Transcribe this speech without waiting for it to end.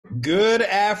Good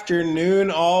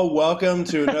afternoon, all. Welcome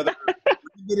to another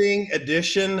riveting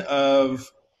edition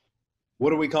of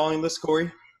what are we calling this,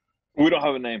 Corey? We don't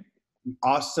have a name.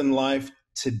 Austin Life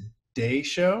Today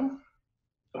Show.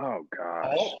 Oh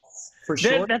gosh, For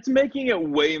sure. that's making it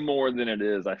way more than it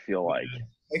is. I feel like.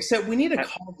 Except we need to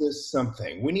call this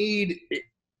something. We need.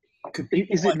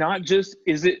 Is it not just?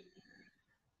 Is it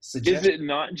Suggestions?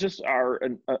 not just our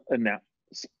announce?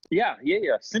 Yeah.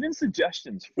 Send in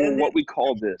suggestions for what we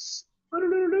call this.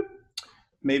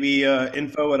 Maybe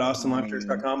info at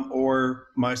austinlifechurch.com or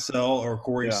my cell or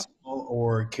Corey's cell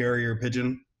or carrier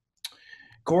pigeon.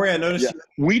 Corey, I noticed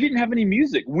we didn't have any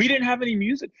music. We didn't have any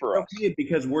music for us. Okay,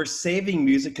 because we're saving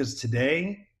music because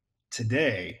today.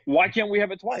 Why can't we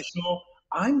have it twice? So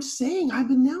I'm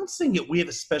announcing it. We have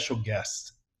a special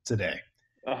guest today.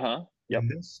 Yep. And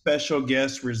this special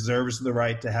guest reserves the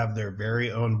right to have their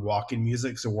very own walk-in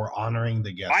music, so we're honoring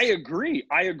the guest. I agree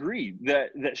that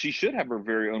she should have her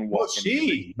very own walk-in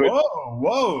music.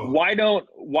 Whoa. Why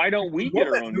don't we get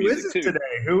our own music too? Today?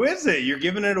 Who is it? You're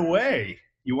giving it away.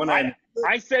 You want to?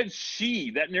 I said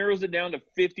she. That narrows it down to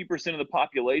 50% of the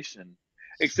population.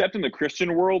 Except in the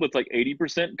Christian world, it's like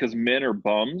 80% because men are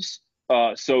bums.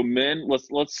 So men,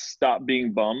 let's stop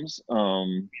being bums.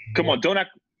 Come on, don't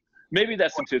act. Maybe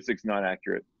that statistic's not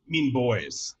accurate. I mean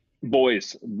boys.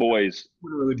 Boys.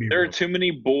 Really there are too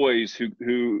many boys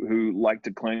who like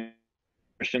to claim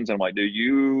Christians. And I'm like, dude,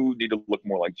 you need to look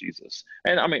more like Jesus.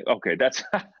 And I mean, okay, that's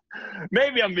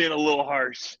maybe I'm being a little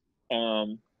harsh.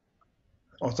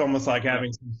 It's almost like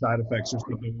having some side effects or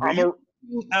something.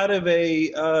 Out of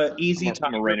Easy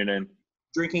Tiger. I'm rein it in.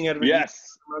 Drinking out of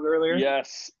yes mug earlier.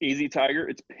 Yes, Easy Tiger.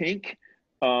 It's pink.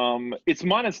 It's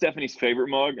mine and Stephanie's favorite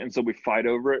mug, and so we fight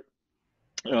over it.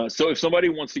 So if somebody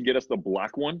wants to get us the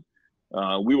black one,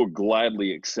 we will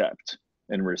gladly accept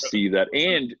and receive that.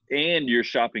 And you're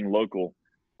shopping local,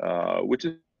 which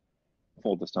is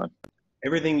full this time.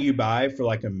 Everything you buy for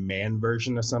like a man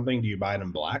version of something, do you buy it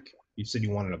in black? You said you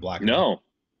wanted a black. No.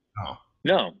 Oh.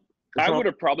 No. I would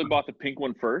have probably bought the pink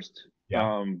one first.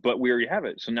 Yeah. But we already have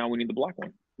it, so now we need the black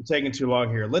one. We're taking too long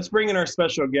here. Let's bring in our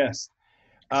special guest.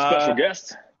 Special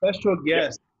guest.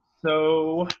 Yep.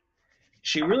 So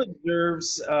she really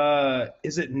deserves.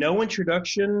 Is it no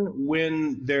introduction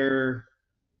when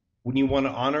you want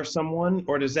to honor someone,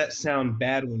 or does that sound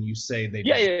bad when you say they?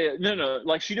 Yeah. No.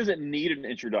 Like she doesn't need an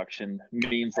introduction.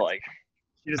 Means like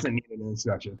she doesn't need an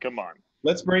introduction. Come on.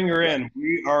 Let's bring her in.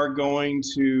 We are going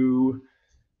to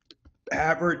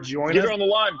have her join us. Get her on the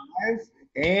line.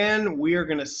 And we are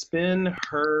going to spin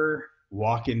her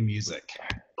walk-in music.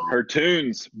 Her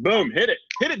tunes. Boom. Hit it,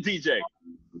 DJ.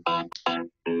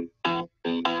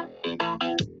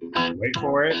 Wait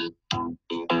for it.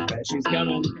 I bet she's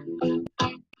coming.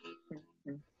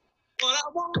 What I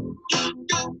want,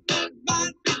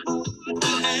 might be hard to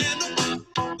handle,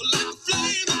 but like a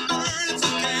flame that burns a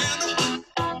candle,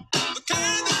 the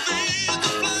candle fades the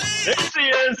flame. There she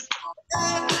is.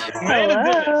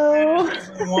 Hello.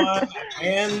 Everyone,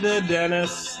 Amanda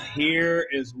Dennis here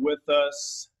is with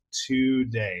us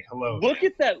today. Hello. Look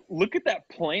at that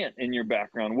plant in your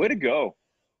background. Way to go.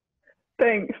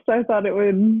 Thanks. I thought it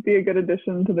would be a good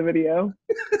addition to the video.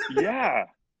 Yeah.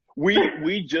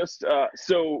 We just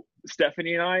so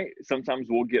Stephanie and I sometimes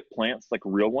we'll get plants like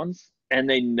real ones and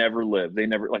they never live. They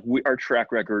never our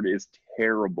track record is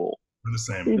terrible. We're the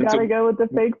same. You gotta go with the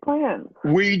fake plants.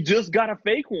 We just got a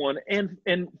fake one, and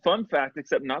fun fact,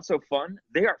 except not so fun,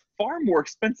 they are far more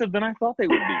expensive than I thought they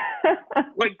would be.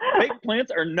 Like fake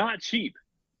plants are not cheap.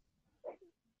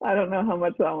 I don't know how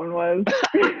much that one was.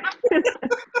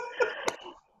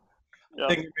 I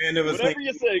think Amanda was whatever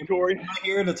you say, Corey. Am I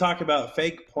here to talk about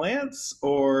fake plants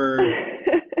or?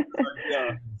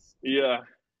 Yeah.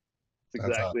 That's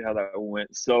exactly how that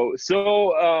went. So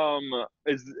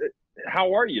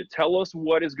how are you? Tell us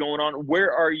what is going on.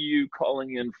 Where are you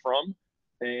calling in from?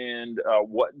 And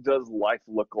what does life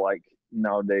look like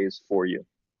nowadays for you?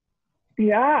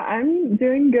 Yeah, I'm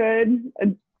doing good.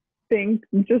 I think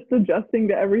just adjusting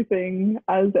to everything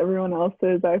as everyone else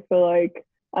is. I feel like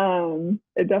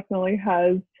it definitely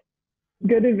has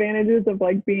good advantages of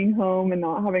like being home and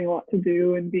not having a lot to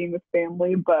do and being with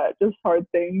family, but just hard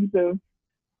things of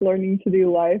learning to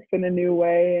do life in a new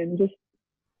way and just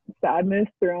sadness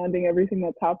surrounding everything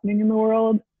that's happening in the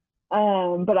world.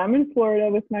 But I'm in Florida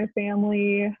with my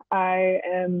family. I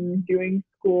am doing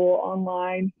school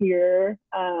online here.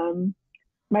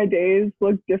 My days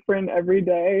look different every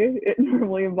day. It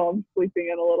normally involves sleeping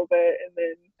in a little bit and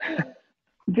then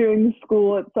doing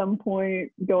school at some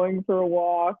point, going for a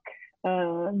walk,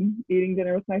 eating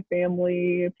dinner with my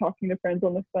family, talking to friends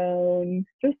on the phone,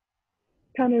 just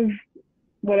kind of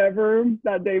whatever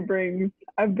that day brings.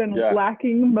 I've been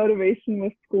lacking motivation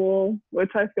with school,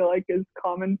 which I feel like is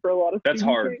common for a lot of That's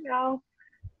students hard right now.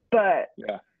 But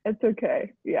it's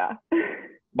okay. Yeah.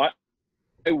 My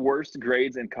worst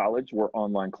grades in college were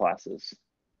online classes.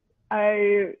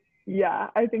 I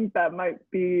think that might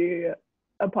be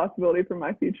a possibility for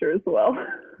my future as well.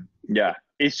 Yeah,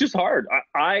 it's just hard.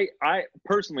 I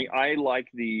personally, I like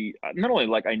not only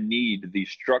like I need the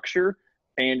structure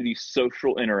and the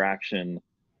social interaction.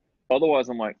 Otherwise,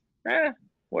 I'm like,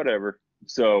 whatever.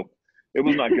 So it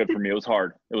was not good for me. It was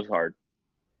hard. It was hard.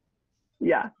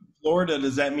 Yeah. Florida,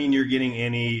 does that mean you're getting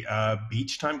any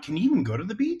beach time? Can you even go to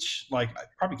the beach? Like, I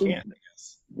probably can't, I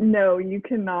guess. No, you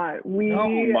cannot.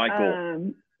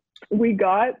 Michael. We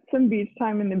got some beach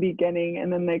time in the beginning,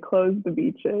 and then they closed the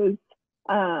beaches,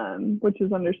 which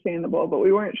is understandable, but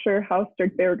we weren't sure how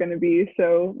strict they were going to be.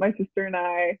 So my sister and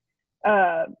I,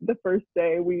 the first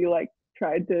day, we like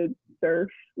tried to surf,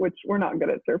 which we're not good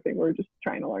at surfing. We're just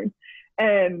trying to learn.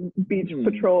 And beach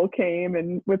patrol came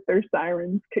and with their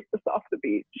sirens kicked us off the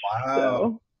beach. Wow.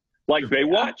 So, like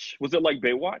Baywatch? Was it like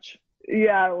Baywatch?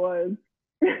 Yeah, it was.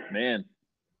 Man.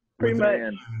 Pretty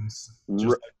much. Just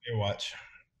like Baywatch.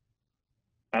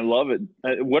 I love it.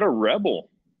 What a rebel.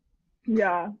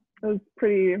 Yeah, it was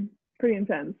pretty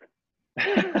intense.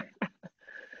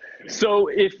 So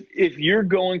if you're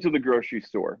going to the grocery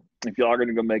store, if y'all are going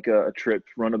to go make a trip,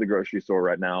 run to the grocery store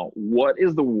right now, what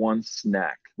is the one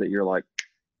snack that you're like,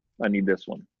 I need this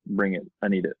one. Bring it. I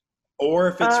need it. Or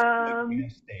if it's from a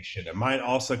gas station, it might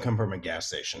also come from a gas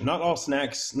station. Not all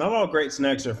great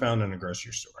snacks are found in a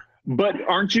grocery store. But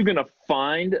aren't you going to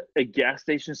find a gas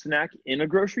station snack in a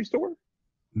grocery store?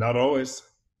 Not always.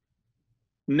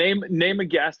 Name a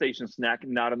gas station snack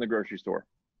not in the grocery store.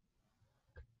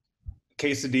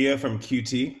 Quesadilla from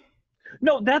QT.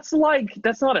 No, that's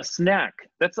not a snack.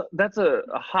 That's a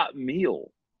hot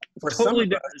meal. Totally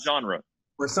different genre.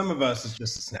 For some of us, it's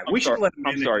just a snack.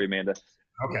 I'm sorry, Amanda.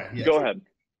 Okay. Yes. Go ahead.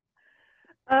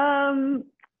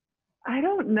 I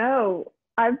don't know.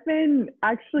 I've been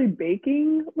actually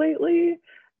baking lately,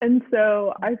 and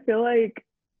so I feel like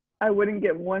I wouldn't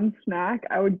get one snack.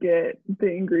 I would get the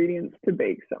ingredients to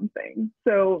bake something.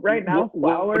 So right now,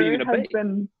 flour what are you gonna has bake?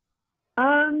 been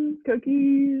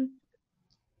cookies,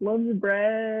 loaves of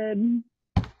bread,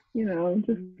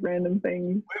 just random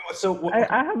things. Wait, so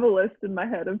I have a list in my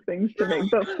head of things to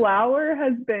make, but flour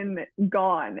has been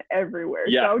gone everywhere.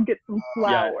 Yeah. So I would get some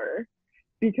flour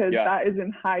because that is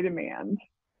in high demand.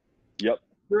 Yep.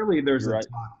 Surely there's You're a right.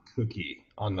 top cookie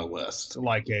on the list,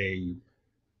 like a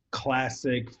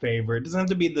classic favorite. It doesn't have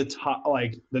to be the top,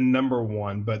 like the number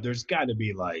one, but there's got to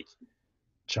be like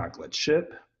chocolate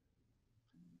chip.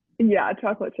 Yeah,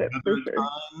 chocolate chip for sure.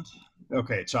 Kind.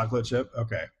 Okay, chocolate chip.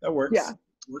 Okay, that works. Yeah.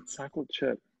 Chocolate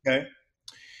chip. Okay.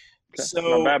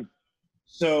 Not bad.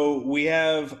 So we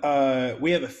have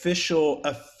official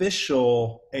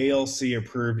ALC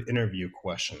approved interview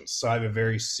questions. So I have a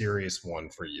very serious one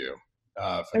for you.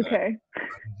 Okay. I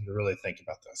need you to really think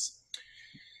about this.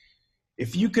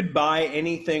 If you could buy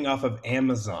anything off of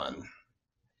Amazon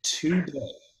today,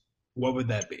 what would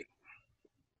that be?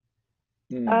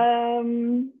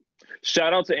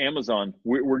 Shout out to Amazon.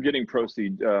 We're getting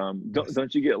proceeds.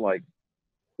 Don't you get like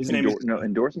His name is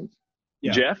endorsements?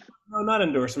 Yeah. Jeff? No, not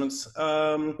endorsements.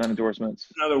 Not endorsements.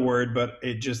 Another word, but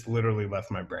it just literally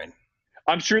left my brain.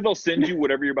 I'm sure they'll send you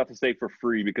whatever you're about to say for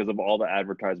free because of all the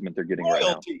advertisement they're getting right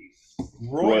now.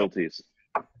 Royalties.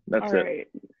 That's all it. Right.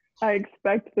 I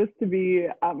expect this to be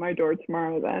at my door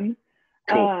tomorrow then.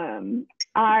 Cool.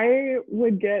 I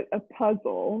would get a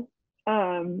puzzle.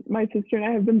 My sister and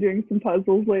I have been doing some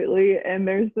puzzles lately, and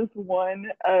there's this one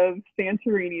of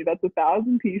Santorini that's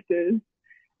 1,000 pieces,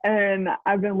 and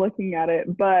I've been looking at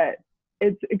it, but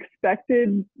it's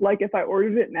expected, like if I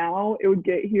ordered it now, it would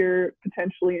get here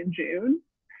potentially in June.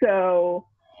 So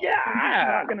I'm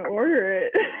not gonna order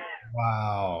it.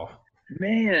 Wow.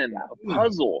 Man, a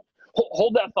puzzle.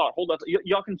 Hold that thought.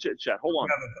 Y'all can chit chat. Hold on.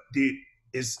 Do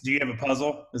you have a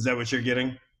puzzle? Is that what you're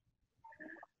getting?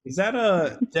 Is that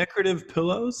a decorative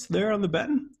pillows there on the bed?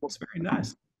 It's very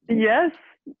nice. Yes.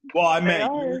 Well, I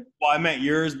meant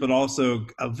yours, but also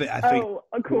I think. Oh,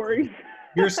 Corey's.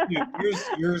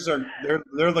 Yours are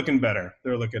they're looking better.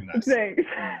 They're looking nice. Thanks.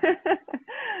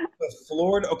 But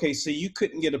Florida, okay, so you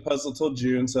couldn't get a puzzle till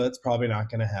June, so that's probably not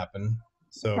going to happen.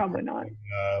 So probably not.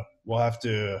 We'll have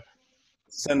to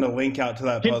send a link out to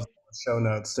that puzzle show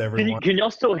notes to everyone. Can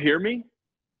y'all still hear me?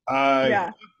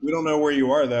 Yeah. We don't know where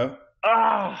you are though.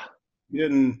 You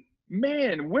didn't.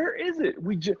 Man, where is it?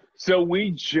 We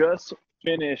just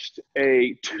finished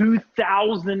a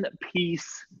 2,000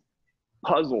 piece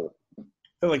puzzle. I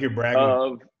feel like you're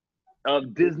bragging.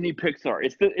 of Disney Pixar.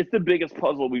 It's the biggest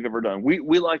puzzle we've ever done.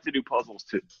 We like to do puzzles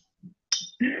too.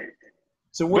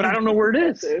 So but I don't know where it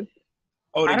is.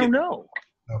 Oh, I don't know.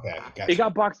 Okay, gotcha. It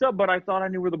got boxed up, but I thought I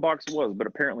knew where the box was, but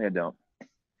apparently I don't.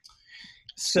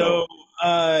 So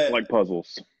I like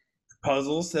puzzles.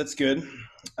 Puzzles, that's good.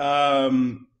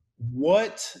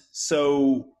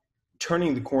 So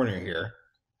turning the corner here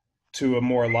to a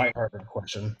more lighthearted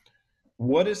question,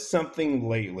 what is something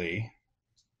lately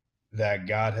that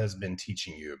God has been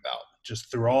teaching you about? Just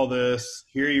through all this,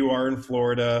 here you are in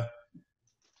Florida,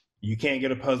 you can't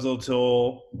get a puzzle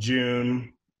till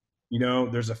June. You know,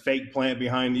 there's a fake plant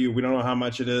behind you. We don't know how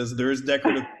much it is. There is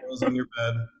decorative pillows on your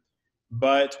bed.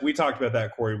 But we talked about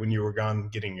that, Corey, when you were gone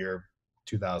getting your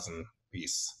 2000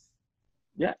 piece.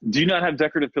 Yeah. Do you not have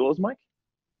decorative pillows, Mike?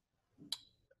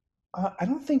 I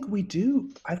don't think we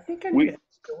do. I think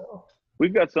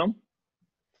we've got some.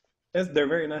 They're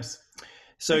very nice.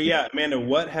 So, yeah, Amanda,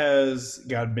 what has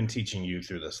God been teaching you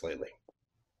through this lately?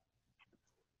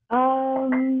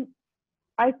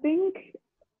 I think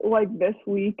like this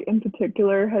week in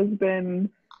particular has been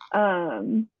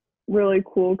really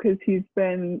cool because he's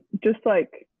been just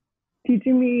like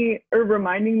teaching me or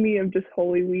reminding me of just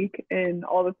Holy Week and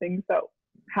all the things that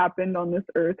happened on this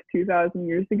earth 2,000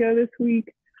 years ago this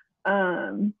week.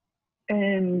 And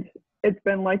it's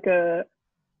been like a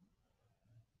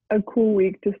cool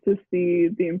week just to see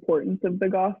the importance of the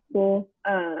gospel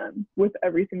with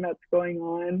everything that's going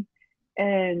on.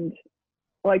 And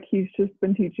like he's just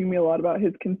been teaching me a lot about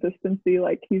his consistency.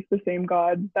 Like he's the same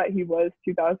God that he was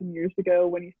 2,000 years ago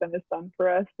when he sent his son for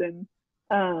us. And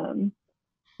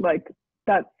like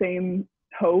that same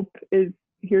hope is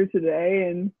here today.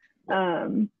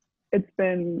 And it's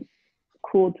been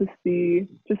cool to see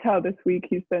just how this week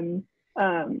he's been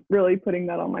really putting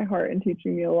that on my heart and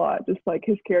teaching me a lot. Just like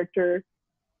his character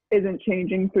isn't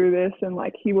changing through this, and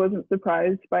like he wasn't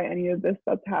surprised by any of this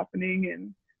that's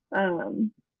happening.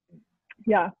 And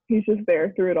yeah, he's just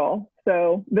there through it all.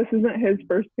 So this isn't his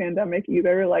first pandemic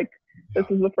either. Like this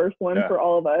is the first one for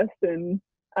all of us. And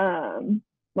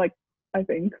like I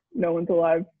think no one's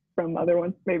alive from other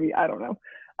ones. Maybe, I don't know.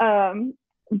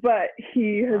 But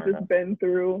he has just been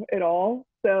through it all.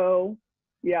 So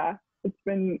yeah, it's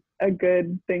been a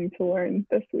good thing to learn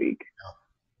this week.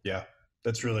 Yeah,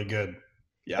 that's really good.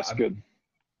 Yeah, that's good.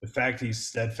 The fact he's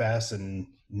steadfast and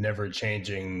never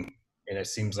changing, and it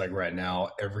seems like right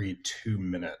now every 2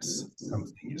 minutes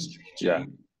something is changing. Yeah.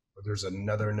 Or there's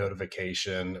another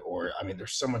notification, or I mean,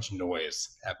 there's so much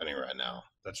noise happening right now.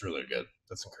 That's really good.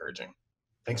 That's encouraging.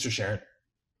 Thanks for sharing.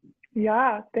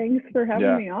 Yeah, thanks for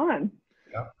having me on.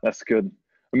 Yeah, that's good.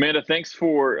 Amanda, thanks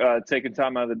for taking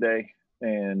time out of the day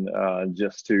and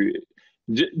just to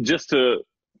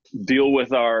deal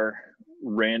with our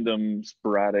random,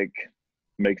 sporadic,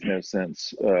 makes no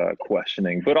sense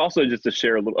questioning, but also just to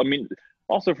share a little. I mean,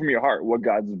 also from your heart, what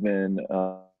God's been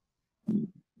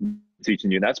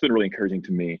teaching you. That's been really encouraging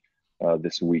to me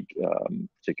this week,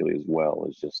 particularly as well,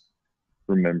 is just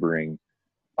remembering.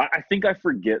 I think I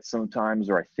forget sometimes,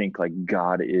 or I think like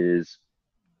God is,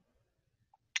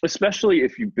 especially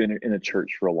if you've been in a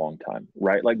church for a long time,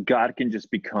 right? Like God can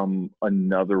just become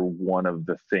another one of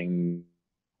the things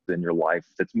in your life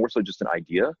that's more so just an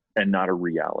idea and not a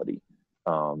reality,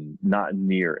 not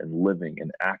near and living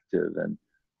and active. And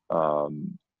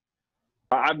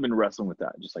I've been wrestling with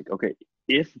that. Just like, okay,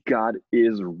 if God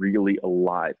is really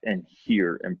alive and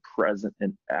here and present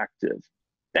and active,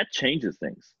 that changes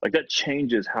things. Like that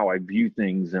changes how I view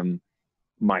things and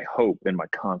my hope and my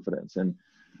confidence. And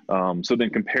so then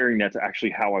comparing that to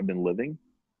actually how I've been living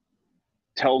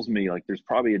tells me like there's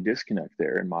probably a disconnect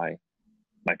there in my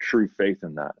true faith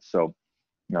in that. So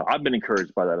I've been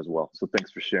encouraged by that as well. So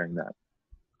thanks for sharing that.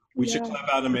 We should clap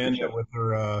out Amanda with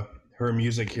her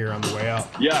music here on the way out.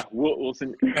 Yeah, we'll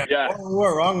send. Yeah.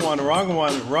 Wrong one.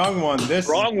 This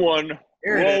wrong one.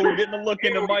 Whoa, we're getting a look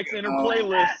into Mike's inner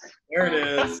playlist. There it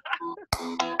is.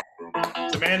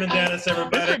 It's Amanda Dennis,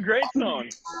 everybody. It's a great song.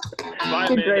 Bye,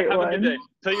 Amanda. Have a good day.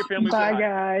 Tell your family. Bye,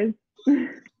 guys.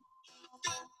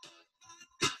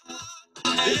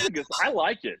 This is good. I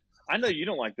like it. I know you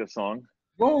don't like this song.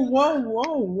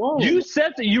 Whoa. You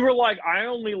said that you were like, I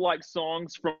only like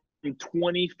songs from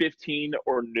 2015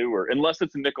 or newer, unless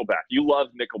it's Nickelback. You love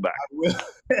Nickelback.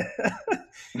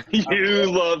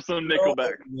 You love some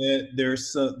Nickelback.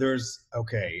 There's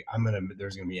okay.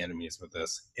 There's gonna be enemies with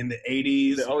this. In the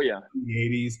 80s. Oh yeah. In the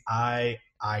 80s, I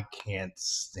can't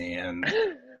stand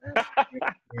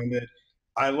it.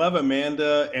 I love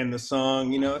Amanda and the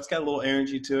song. You know, it's got a little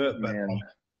energy to it, but. Man.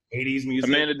 80s music.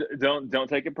 Amanda, don't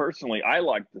take it personally. I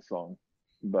like the song,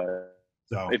 but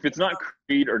So if it's not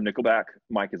Creed or Nickelback,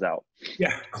 Mike is out.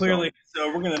 yeah, clearly.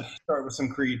 So we're gonna start with some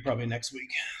Creed probably next week.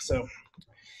 So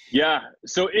yeah.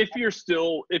 So if you're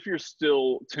still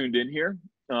tuned in here,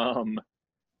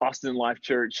 Austin Life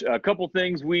Church, a couple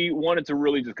things we wanted to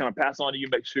really just kind of pass on to you,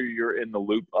 make sure you're in the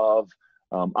loop of.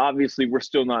 Obviously, we're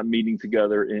still not meeting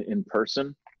together in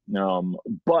person,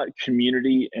 but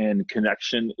community and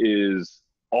connection is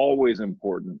always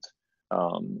important.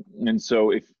 And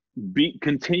so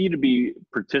continue to be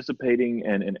participating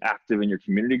and active in your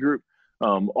community group.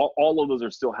 All of those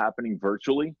are still happening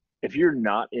virtually. If you're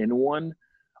not in one,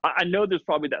 I know there's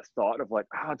probably that thought of like,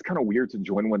 it's kind of weird to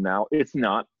join one now. It's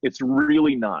not. It's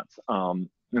really not. And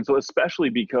so especially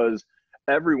because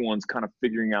everyone's kind of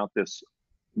figuring out this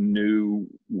new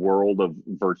world of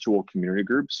virtual community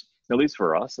groups, at least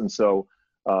for us. And so,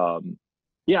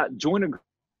 join a group.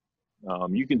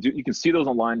 You can see those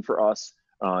online for us.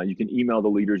 You can email the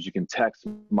leaders. You can text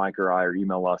Mike or I or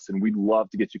email us, and we'd love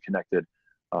to get you connected.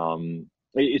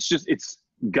 It's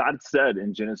God said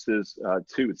in Genesis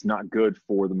 2, it's not good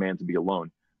for the man to be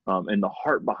alone. And the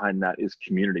heart behind that is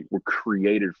community. We're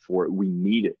created for it. We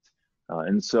need it.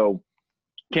 And so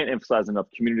can't emphasize enough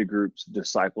community groups,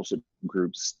 discipleship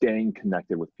groups, staying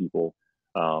connected with people.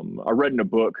 I read in a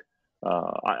book,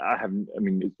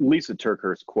 Lisa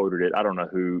TerKeurst quoted it. I don't know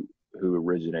who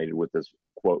originated with this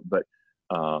quote, but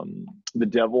the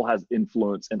devil has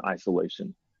influence in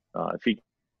isolation. If he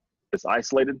is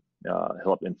isolated, he'll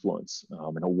have influence,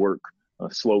 and he'll work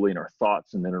slowly in our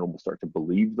thoughts, and then we'll start to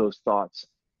believe those thoughts,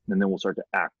 and then we'll start to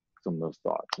act on those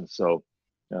thoughts. And so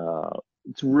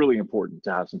it's really important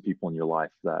to have some people in your life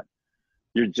that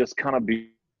you're just kind of being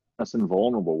honest and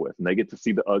vulnerable with, and they get to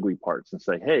see the ugly parts and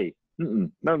say, hey,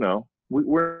 no,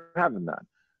 we're having that.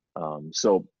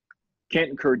 So can't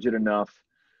encourage it enough.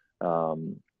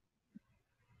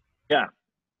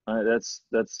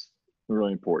 That's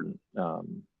really important.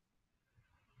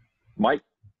 Mike,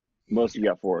 what else you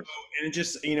got for us? And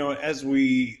just, as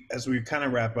we kind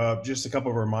of wrap up, just a couple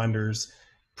of reminders.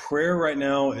 Prayer right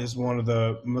now is one of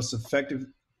the most effective.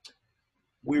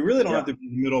 We really don't have to be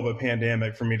in the middle of a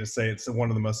pandemic for me to say it's one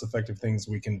of the most effective things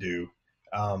we can do.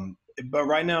 But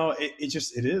right now, it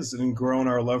is, and growing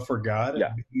our love for God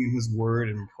and being in His Word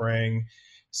and praying.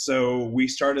 So we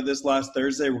started this last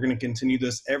Thursday. We're going to continue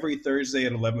this every Thursday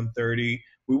at 11:30.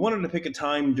 We wanted to pick a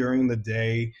time during the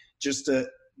day just to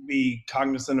be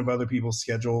cognizant of other people's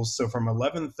schedules. So from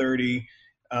 11:30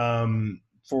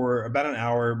 for about an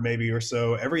hour maybe or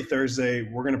so every Thursday,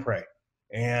 we're going to pray.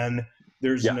 And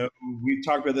there's we've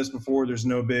talked about this before. There's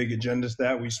no big agenda to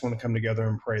that. We just want to come together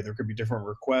and pray. There could be different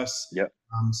requests.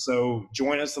 So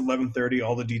join us at 11:30.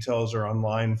 All the details are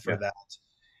online for that.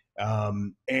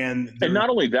 And not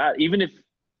only that, even if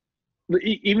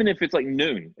it's like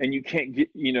noon and you can't get,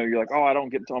 you're like, I don't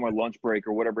get to on my lunch break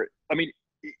or whatever. I mean,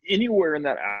 anywhere in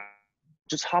that hour,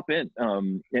 just hop in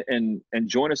and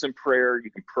join us in prayer. You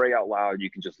can pray out loud.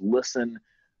 You can just listen.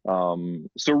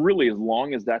 So really, as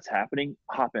long as that's happening,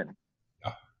 hop in.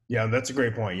 Yeah, that's a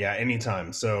great point. Yeah,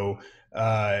 anytime. So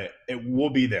it will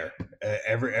be there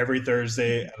every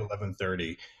Thursday at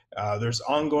 11:30. There's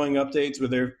ongoing updates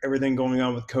with everything going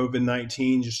on with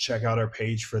COVID-19. Just check out our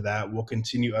page for that. We'll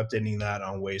continue updating that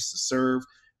on ways to serve.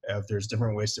 If there's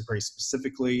different ways to pray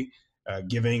specifically,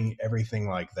 giving, everything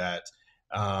like that,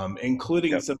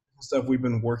 including some stuff we've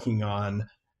been working on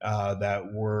that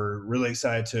we're really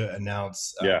excited to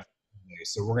announce.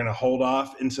 So we're going to hold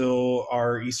off until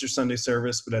our Easter Sunday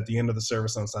service, but at the end of the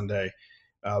service on Sunday,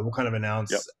 we'll kind of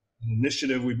announce an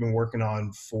initiative we've been working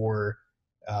on for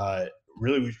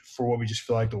really for what we just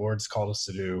feel like the Lord's called us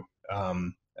to do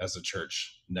as a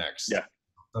church next.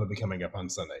 That'll be coming up on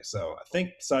Sunday. So I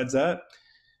think besides that,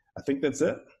 I think that's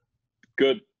it.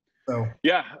 Good. So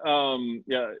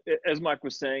as Mike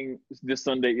was saying, this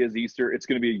Sunday is Easter. It's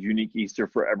going to be a unique Easter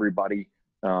for everybody.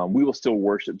 We will still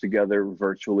worship together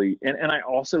virtually. And I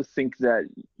also think that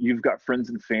you've got friends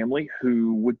and family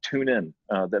who would tune in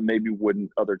that maybe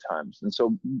wouldn't other times. And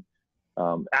so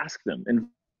ask them and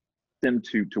them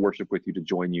to worship with you, to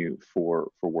join you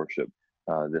for worship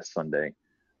this Sunday.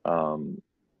 I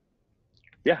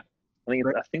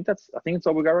think that's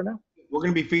all we got right now. We're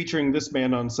going to be featuring this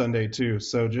band on Sunday too.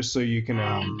 So just so you can,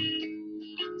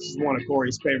 this is one of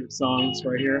Corey's favorite songs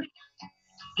right here.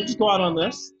 We'll just go out on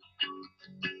this.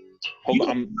 Hold on.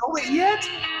 You don't know it yet?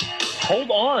 Hold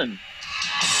on.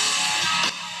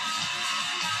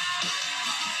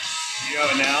 You know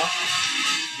it now?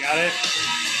 Got it?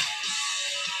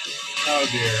 Oh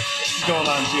dear. This is going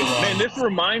on too long. Man, this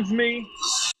reminds me.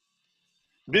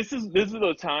 This is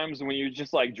those times when you're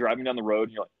just like driving down the road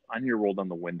and you're like, I need to roll down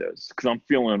the windows because I'm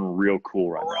feeling real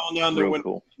cool right now. Roll down the Real window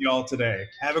cool. y'all today.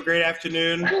 Have a great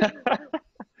afternoon.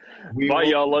 Bye,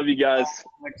 y'all. Love you guys.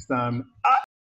 Next time.